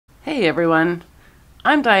Hey everyone,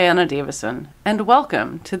 I'm Diana Davison, and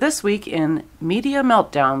welcome to This Week in Media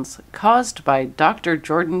Meltdowns caused by Dr.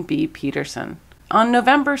 Jordan B. Peterson. On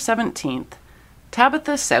November 17th,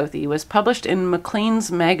 Tabitha Southey was published in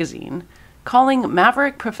Maclean's magazine, calling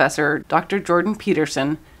maverick professor Dr. Jordan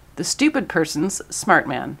Peterson the stupid person's smart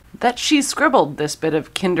man. That she scribbled this bit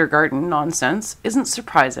of kindergarten nonsense isn't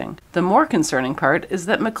surprising. The more concerning part is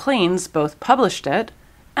that Maclean's both published it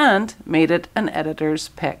and made it an editor's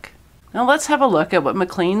pick. Now let's have a look at what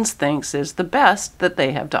Maclean's thinks is the best that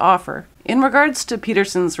they have to offer. In regards to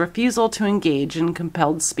Peterson's refusal to engage in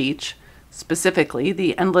compelled speech, specifically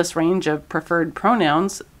the endless range of preferred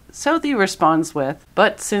pronouns, Southey responds with,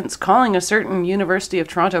 "But since calling a certain University of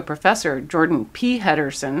Toronto professor Jordan P.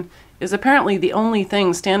 Peterson is apparently the only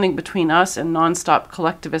thing standing between us and non-stop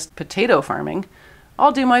collectivist potato farming,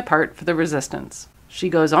 I'll do my part for the resistance." She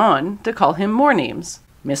goes on to call him more names: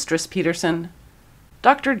 Mistress Peterson,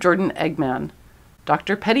 Dr. Jordan Eggman,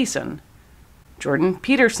 Dr. Pettison, Jordan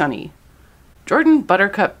Petersony, Jordan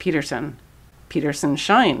Buttercup Peterson, Peterson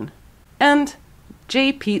Shine, and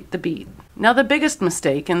J. Pete the Beat. Now the biggest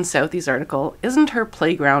mistake in Southey's article isn't her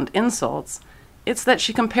playground insults, it's that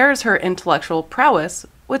she compares her intellectual prowess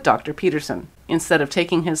with Dr. Peterson. Instead of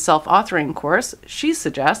taking his self-authoring course, she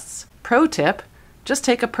suggests, pro tip, just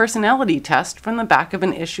take a personality test from the back of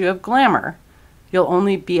an issue of Glamour. You'll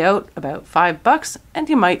only be out about $5 and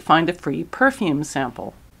you might find a free perfume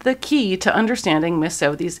sample. The key to understanding Miss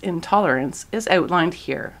Southey's intolerance is outlined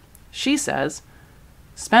here. She says,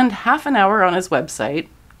 spend half an hour on his website,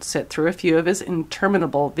 sit through a few of his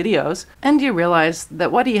interminable videos, and you realize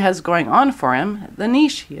that what he has going on for him, the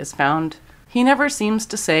niche he has found, he never seems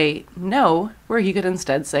to say no where he could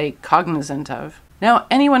instead say cognizant of. Now,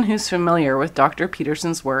 anyone who's familiar with Dr.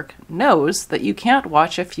 Peterson's work knows that you can't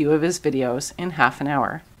watch a few of his videos in half an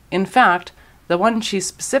hour. In fact, the one she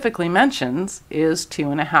specifically mentions is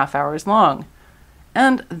 2.5 hours long.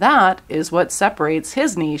 And that is what separates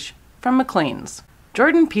his niche from Maclean's.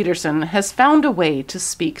 Jordan Peterson has found a way to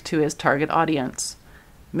speak to his target audience.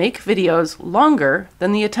 Make videos longer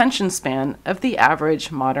than the attention span of the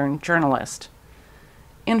average modern journalist.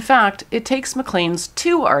 In fact, it takes Maclean's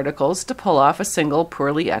 2 articles to pull off a single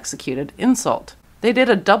poorly executed insult. They did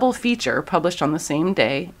a double feature published on the same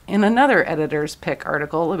day in another editor's pick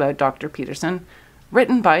article about Dr. Peterson,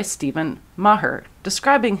 written by Stephen Maher,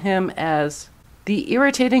 describing him as the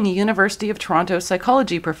irritating University of Toronto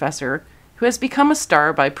psychology professor who has become a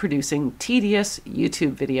star by producing tedious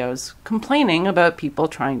YouTube videos, complaining about people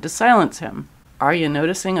trying to silence him. Are you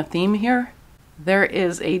noticing a theme here? There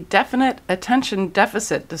is a definite attention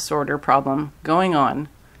deficit disorder problem going on.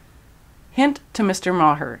 Hint to Mr.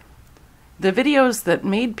 Maher. The videos that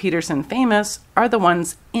made Peterson famous are the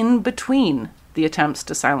ones in between the attempts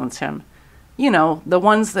to silence him. You know, the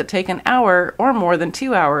ones that take an hour or more than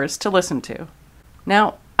 2 hours to listen to.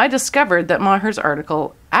 Now, I discovered that Maher's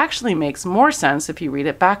article actually makes more sense if you read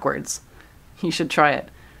it backwards. You should try it.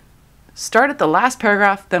 Start at the last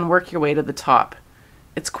paragraph, then work your way to the top.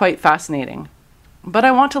 It's quite fascinating. But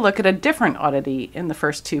I want to look at a different oddity in the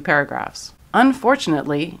first 2 paragraphs.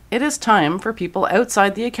 Unfortunately, it is time for people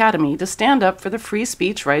outside the academy to stand up for the free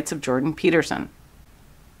speech rights of Jordan Peterson.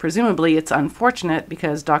 Presumably it's unfortunate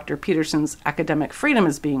because Dr. Peterson's academic freedom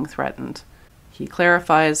is being threatened. He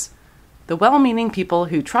clarifies, the well-meaning people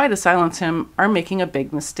who try to silence him are making a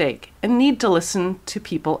big mistake and need to listen to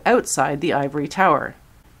people outside the ivory tower.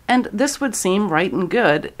 And this would seem right and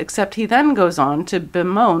good, except he then goes on to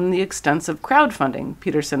bemoan the extensive crowdfunding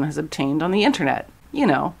Peterson has obtained on the internet. You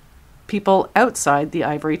know, people outside the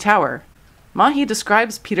ivory tower. Maher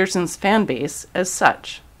describes Peterson's fan base as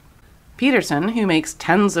such. Peterson, who makes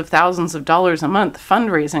tens of thousands of dollars a month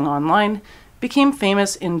fundraising online, became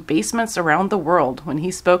famous in basements around the world when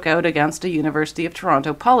he spoke out against a University of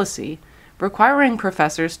Toronto policy requiring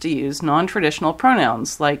professors to use non-traditional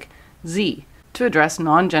pronouns like Z to address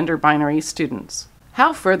non-gender binary students.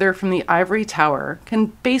 How further from the ivory tower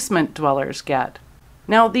can basement dwellers get?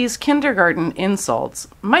 Now, these kindergarten insults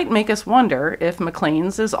might make us wonder if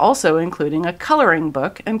Maclean's is also including a coloring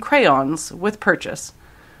book and crayons with purchase.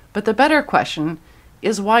 But the better question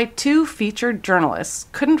is why 2 featured journalists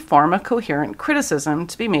couldn't form a coherent criticism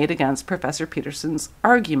to be made against Professor Peterson's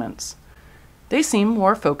arguments. They seem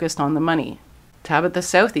more focused on the money. Tabitha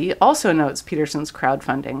Southey also notes Peterson's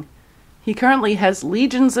crowdfunding. He currently has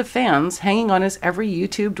legions of fans hanging on his every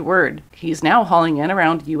YouTubed word. He's now hauling in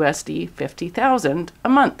around USD 50,000 a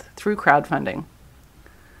month through crowdfunding.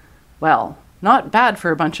 Well, not bad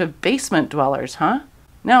for a bunch of basement dwellers, huh?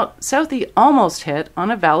 Now, Southey almost hit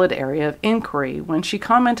on a valid area of inquiry when she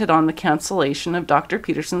commented on the cancellation of Dr.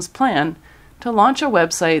 Peterson's plan to launch a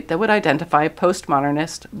website that would identify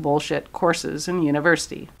postmodernist bullshit courses in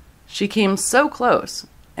university. She came so close,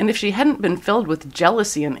 and if she hadn't been filled with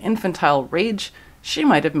jealousy and infantile rage, she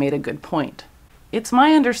might have made a good point. It's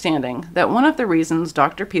my understanding that one of the reasons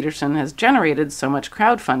Dr. Peterson has generated so much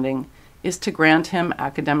crowdfunding is to grant him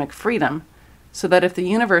academic freedom, so that if the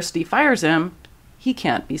university fires him, he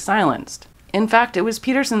can't be silenced. In fact, it was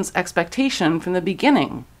Peterson's expectation from the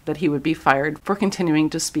beginning that he would be fired for continuing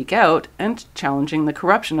to speak out and challenging the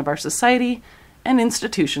corruption of our society and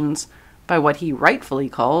institutions by what he rightfully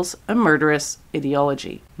calls a murderous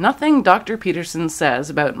ideology. Nothing Dr. Peterson says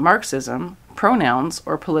about Marxism, pronouns,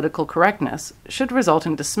 or political correctness should result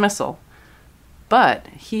in dismissal. But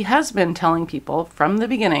he has been telling people from the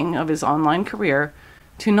beginning of his online career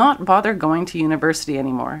to not bother going to university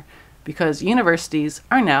anymore, because universities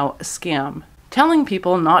are now a scam. Telling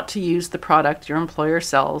people not to use the product your employer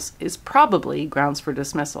sells is probably grounds for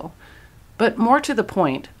dismissal. But more to the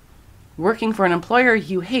point, working for an employer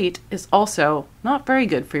you hate is also not very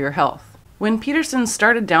good for your health. When Peterson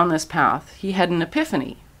started down this path, he had an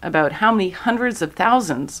epiphany about how many hundreds of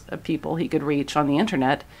thousands of people he could reach on the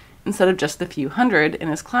internet instead of just the few hundred in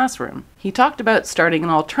his classroom. He talked about starting an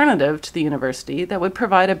alternative to the university that would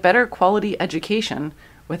provide a better quality education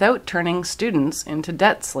without turning students into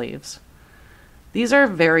debt slaves. These are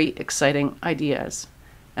very exciting ideas,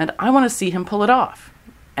 and I want to see him pull it off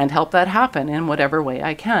and help that happen in whatever way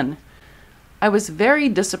I can. I was very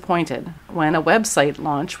disappointed when a website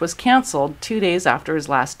launch was canceled 2 days after his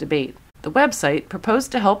last debate. The website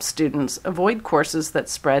proposed to help students avoid courses that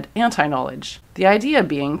spread anti-knowledge, the idea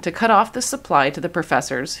being to cut off the supply to the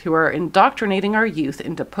professors who are indoctrinating our youth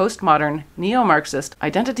into postmodern, neo-Marxist,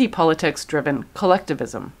 identity politics-driven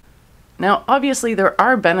collectivism. Now, obviously, there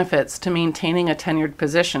are benefits to maintaining a tenured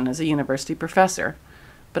position as a university professor,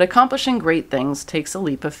 but accomplishing great things takes a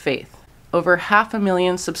leap of faith. Over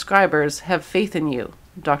 500,000 subscribers have faith in you,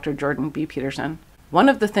 Dr. Jordan B. Peterson. One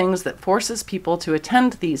of the things that forces people to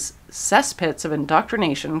attend these cesspits of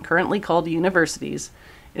indoctrination currently called universities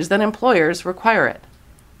is that employers require it.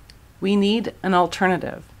 We need an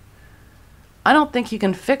alternative. I don't think you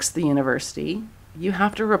can fix the university. You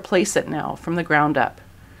have to replace it now from the ground up.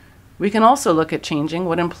 We can also look at changing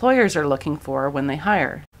what employers are looking for when they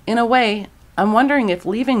hire. In a way, I'm wondering if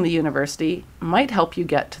leaving the university might help you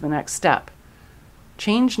get to the next step.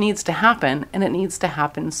 Change needs to happen, and it needs to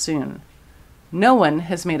happen soon. No one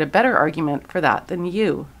has made a better argument for that than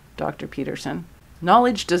you, Dr. Peterson.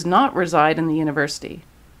 Knowledge does not reside in the university.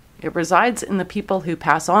 It resides in the people who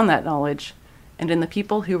pass on that knowledge and in the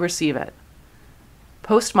people who receive it.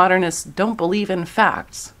 Postmodernists don't believe in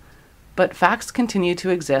facts, but facts continue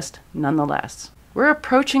to exist nonetheless. We're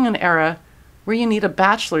approaching an era where you need a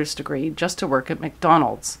bachelor's degree just to work at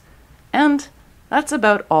McDonald's, and that's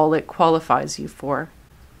about all it qualifies you for.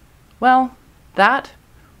 Well, that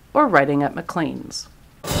or writing at Maclean's.